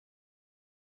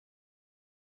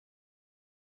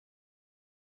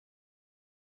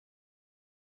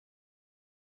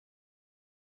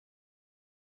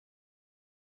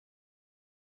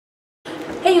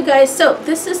Hey you guys, so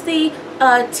this is the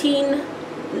teen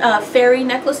fairy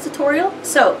necklace tutorial.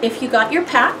 So if you got your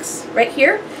packs right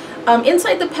here,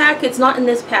 inside the pack, it's not in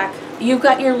this pack, you've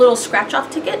got your little scratch off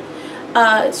ticket.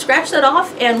 Scratch that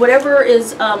off, and whatever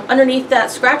is underneath that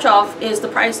scratch off is the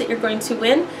prize that you're going to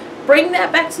win. Bring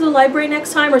that back to the library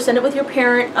next time or send it with your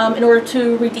parent in order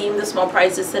to redeem the small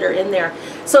prizes that are in there.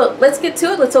 So let's get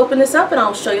to it, let's open this up and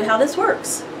I'll show you how this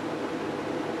works.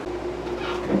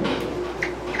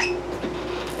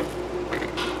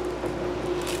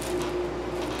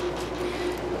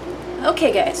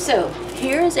 Okay guys, so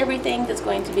here's everything that's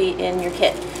going to be in your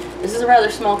kit. This is a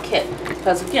rather small kit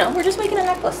because, you know, we're just making a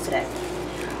necklace today.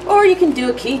 Or you can do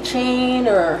a keychain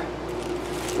or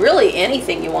really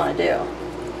anything you want to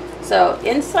do. So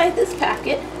inside this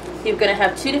packet, you're going to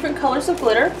have two different colors of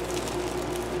glitter.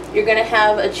 You're going to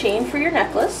have a chain for your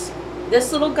necklace.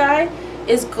 This little guy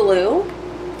is glue.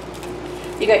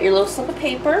 You got your little slip of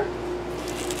paper.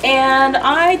 And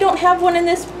I don't have one in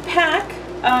this pack.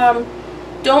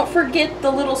 Don't forget the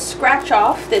little scratch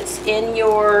off that's in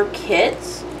your kit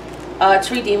to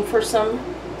redeem for some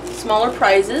smaller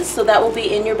prizes. So that will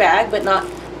be in your bag, but not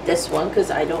this one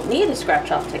because I don't need a scratch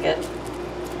off ticket.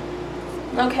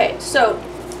 Okay, so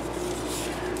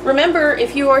remember,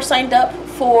 if you are signed up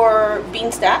for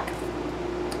Beanstack,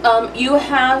 you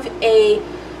have a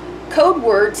code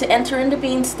word to enter into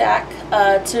Beanstack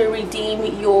to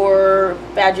redeem your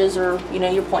badges or, you know,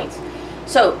 your points.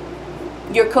 So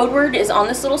your code word is on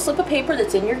this little slip of paper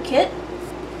that's in your kit.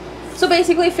 So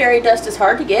basically, fairy dust is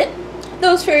hard to get.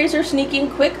 Those fairies are sneaky and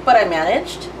quick, but I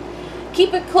managed.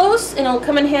 Keep it close and it'll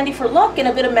come in handy for luck and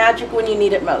a bit of magic when you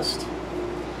need it most.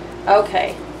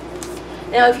 Okay.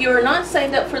 Now, if you are not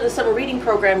signed up for the summer reading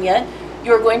program yet,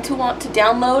 you're going to want to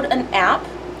download an app.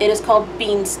 It is called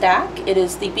Beanstack. It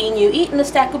is the bean you eat in a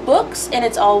stack of books, and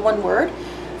it's all one word.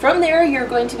 From there, you're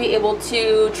going to be able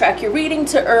to track your reading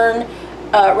to earn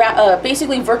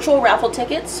basically virtual raffle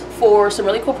tickets for some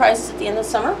really cool prizes at the end of the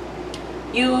summer.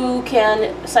 You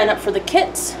can sign up for the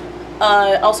kits.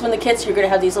 Also in the kits, you're going to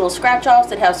have these little scratch-offs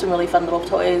that have some really fun little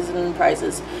toys and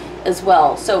prizes as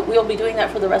well. So we'll be doing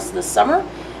that for the rest of the summer.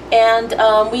 And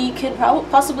we could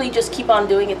possibly just keep on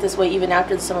doing it this way even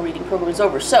after the summer reading program is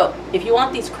over. So if you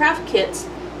want these craft kits,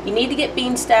 you need to get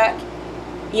Beanstack.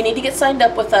 You need to get signed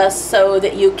up with us so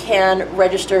that you can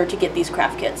register to get these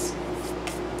craft kits.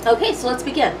 Okay, so let's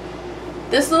begin.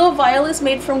 This little vial is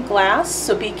made from glass,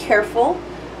 so be careful.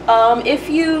 If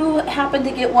you happen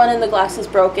to get one and the glass is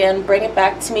broken, bring it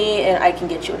back to me and I can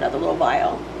get you another little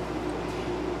vial.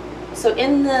 So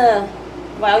in the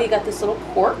vial you got this little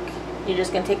cork. You're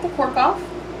just going to take the cork off.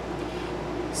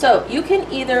 So you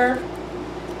can either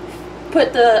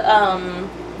put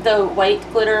the white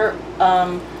glitter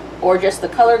or just the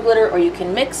color glitter, or you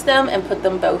can mix them and put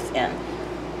them both in.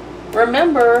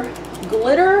 Remember,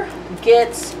 glitter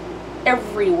gets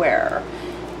everywhere,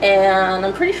 and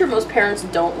I'm pretty sure most parents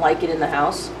don't like it in the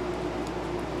house.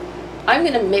 I'm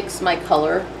going to mix my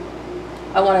color.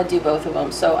 I want to do both of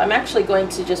them, so I'm actually going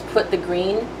to just put the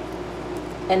green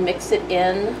and mix it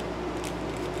in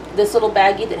this little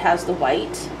baggie that has the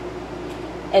white,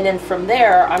 and then from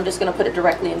there I'm just going to put it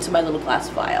directly into my little glass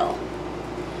vial.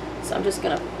 So I'm just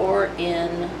going to pour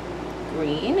in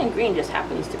green, and green just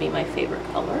happens to be my favorite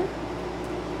color.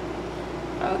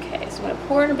 Okay, so I'm going to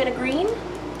pour in a bit of green.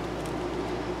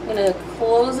 I'm going to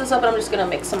close this up and I'm just going to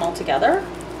mix them all together.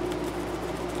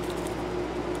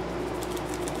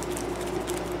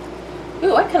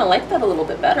 Ooh, I kind of like that a little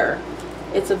bit better.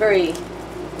 It's a very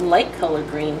light color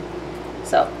green.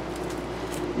 So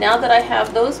now that I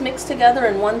have those mixed together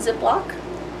in one Ziploc,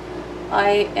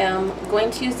 I am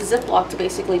going to use the Ziploc to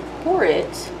basically pour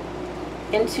it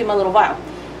into my little vial.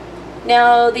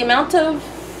 Now the amount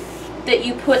of that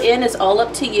you put in is all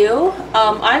up to you.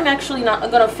 I'm actually not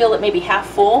going to fill it maybe half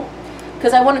full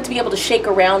because I want it to be able to shake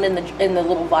around in the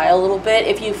little vial a little bit.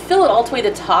 If you fill it all the way to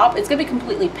the top, it's going to be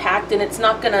completely packed and it's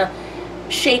not going to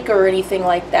shake or anything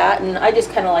like that, and I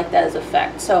just kind of like that as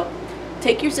effect. So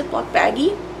take your Ziploc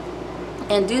baggie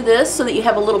and do this so that you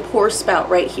have a little pour spout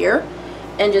right here,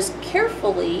 and just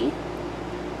carefully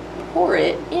pour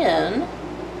it in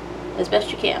as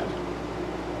best you can.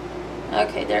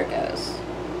 Okay, there it goes.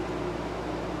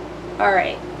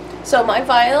 Alright, so my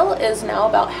vial is now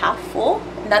about half full,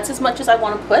 and that's as much as I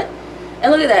want to put.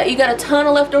 And look at that, you got a ton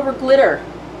of leftover glitter.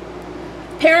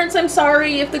 Parents, I'm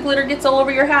sorry if the glitter gets all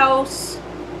over your house.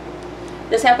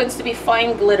 This happens to be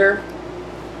fine glitter,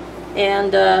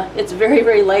 and it's very,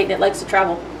 very light and it likes to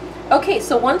travel. Okay,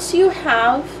 so once you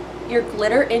have your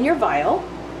glitter in your vial,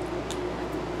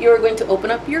 you're going to open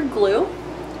up your glue.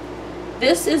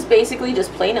 This is basically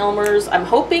just plain Elmer's. I'm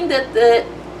hoping that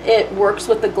it works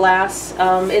with the glass.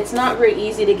 It's not very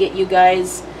easy to get you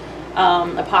guys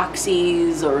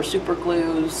epoxies or super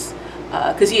glues,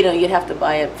 because you know you'd have to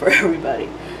buy it for everybody.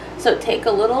 So take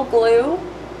a little glue,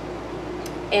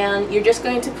 and you're just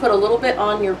going to put a little bit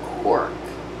on your cork.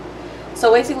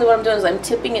 So basically what I'm doing is I'm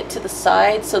tipping it to the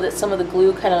side so that some of the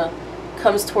glue kind of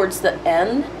comes towards the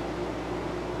end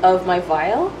of my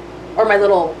vial, or my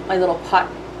little pot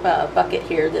bucket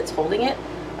here that's holding it.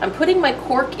 I'm putting my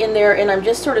cork in there, and I'm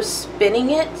just sort of spinning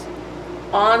it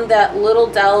on that little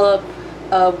dollop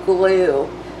of glue.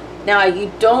 Now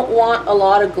you don't want a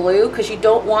lot of glue, because you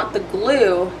don't want the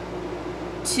glue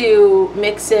to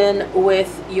mix in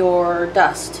with your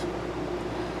dust,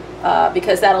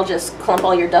 because that'll just clump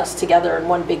all your dust together in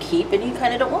one big heap, and you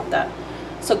kind of don't want that.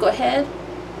 So go ahead,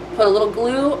 put a little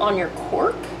glue on your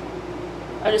cork.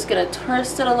 I'm just going to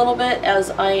twist it a little bit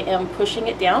as I am pushing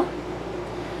it down.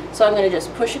 So I'm going to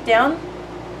just push it down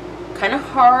kind of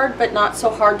hard, but not so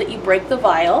hard that you break the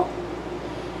vial.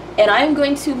 And I'm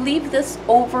going to leave this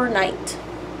overnight.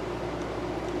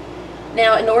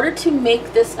 Now, in order to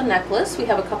make this a necklace, we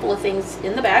have a couple of things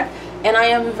in the bag, and I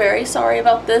am very sorry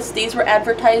about this. These were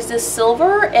advertised as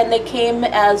silver, and they came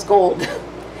as gold.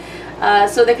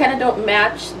 So they kind of don't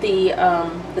match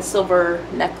the silver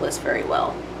necklace very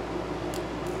well.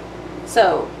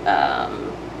 So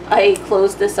I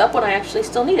closed this up when I actually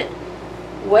still need it.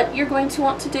 What you're going to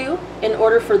want to do in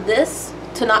order for this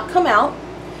to not come out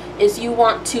is you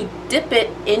want to dip it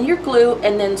in your glue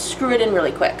and then screw it in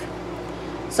really quick.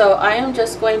 So I am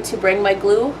just going to bring my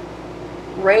glue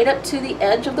right up to the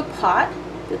edge of the pot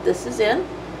that this is in.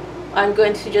 I'm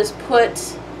going to just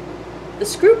put the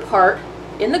screw part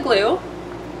in the glue.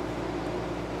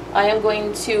 I am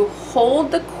going to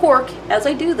hold the cork as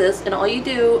I do this, and all you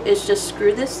do is just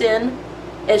screw this in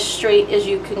as straight as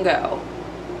you can go.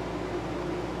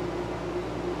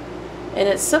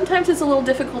 And sometimes it's a little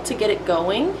difficult to get it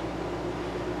going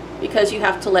because you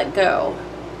have to let go.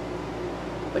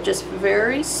 But just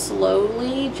very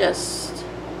slowly just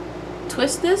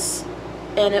twist this,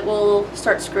 and it will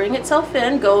start screwing itself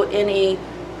in. Go in a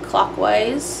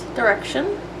clockwise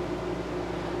direction.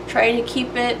 Try to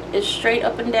keep it as straight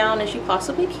up and down as you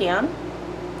possibly can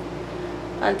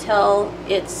until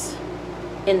it's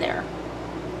in there.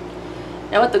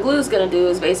 Now what the glue is going to do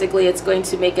is basically it's going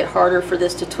to make it harder for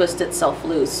this to twist itself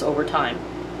loose over time.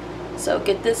 So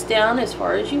get this down as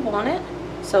far as you want it.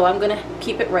 So I'm going to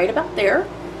keep it right about there.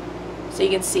 So you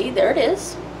can see, there it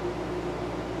is.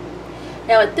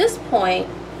 Now at this point,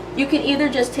 you can either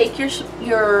just take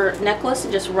your necklace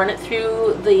and just run it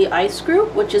through the eye screw,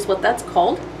 which is what that's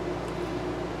called.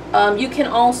 You can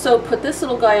also put this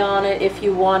little guy on it if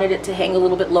you wanted it to hang a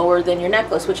little bit lower than your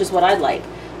necklace, which is what I like.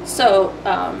 So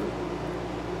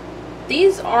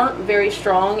these aren't very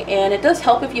strong, and it does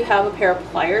help if you have a pair of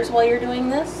pliers while you're doing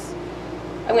this.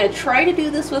 I'm going to try to do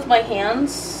this with my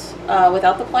hands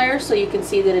without the pliers, so you can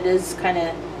see that it is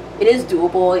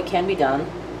doable. It can be done.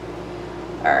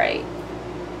 All right.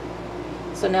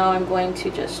 So now I'm going to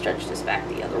just stretch this back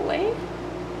the other way.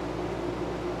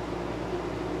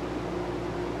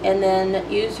 And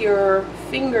then use your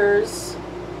fingers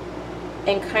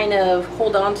and kind of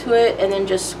hold on to it, and then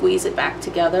just squeeze it back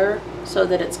together so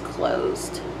that it's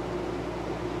closed.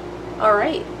 All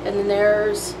right, and then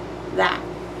there's that.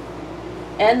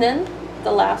 And then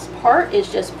the last part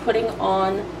is just putting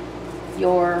on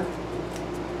your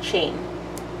chain.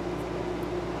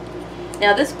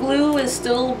 Now this glue is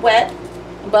still wet,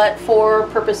 but for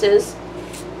purposes,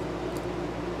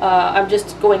 I'm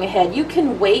just going ahead. You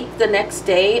can wait the next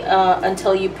day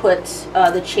until you put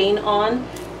the chain on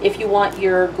if you want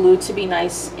your glue to be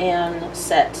nice and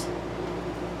set.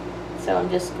 So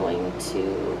I'm just going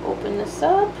to open this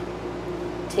up,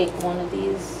 take one of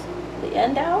these, the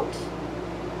end out,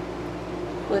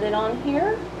 put it on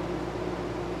here,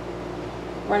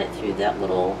 run it through that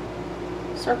little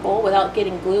circle without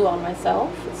getting glue on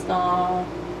myself. It's not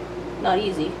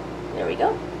easy. There we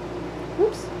go.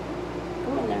 Oops.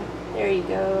 Go in there. There you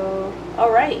go.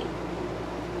 All right.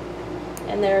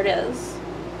 And there it is.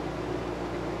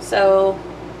 So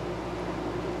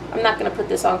I'm not going to put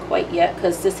this on quite yet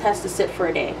because this has to sit for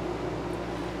a day.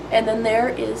 And then there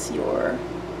is your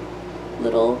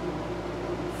little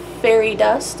fairy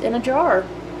dust in a jar.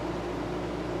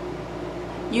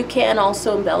 You can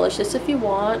also embellish this if you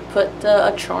want. Put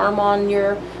a charm on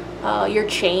your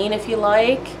chain if you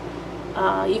like.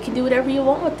 You can do whatever you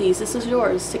want with these. This is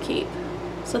yours to keep.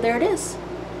 So there it is.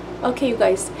 Okay, you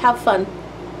guys, have fun.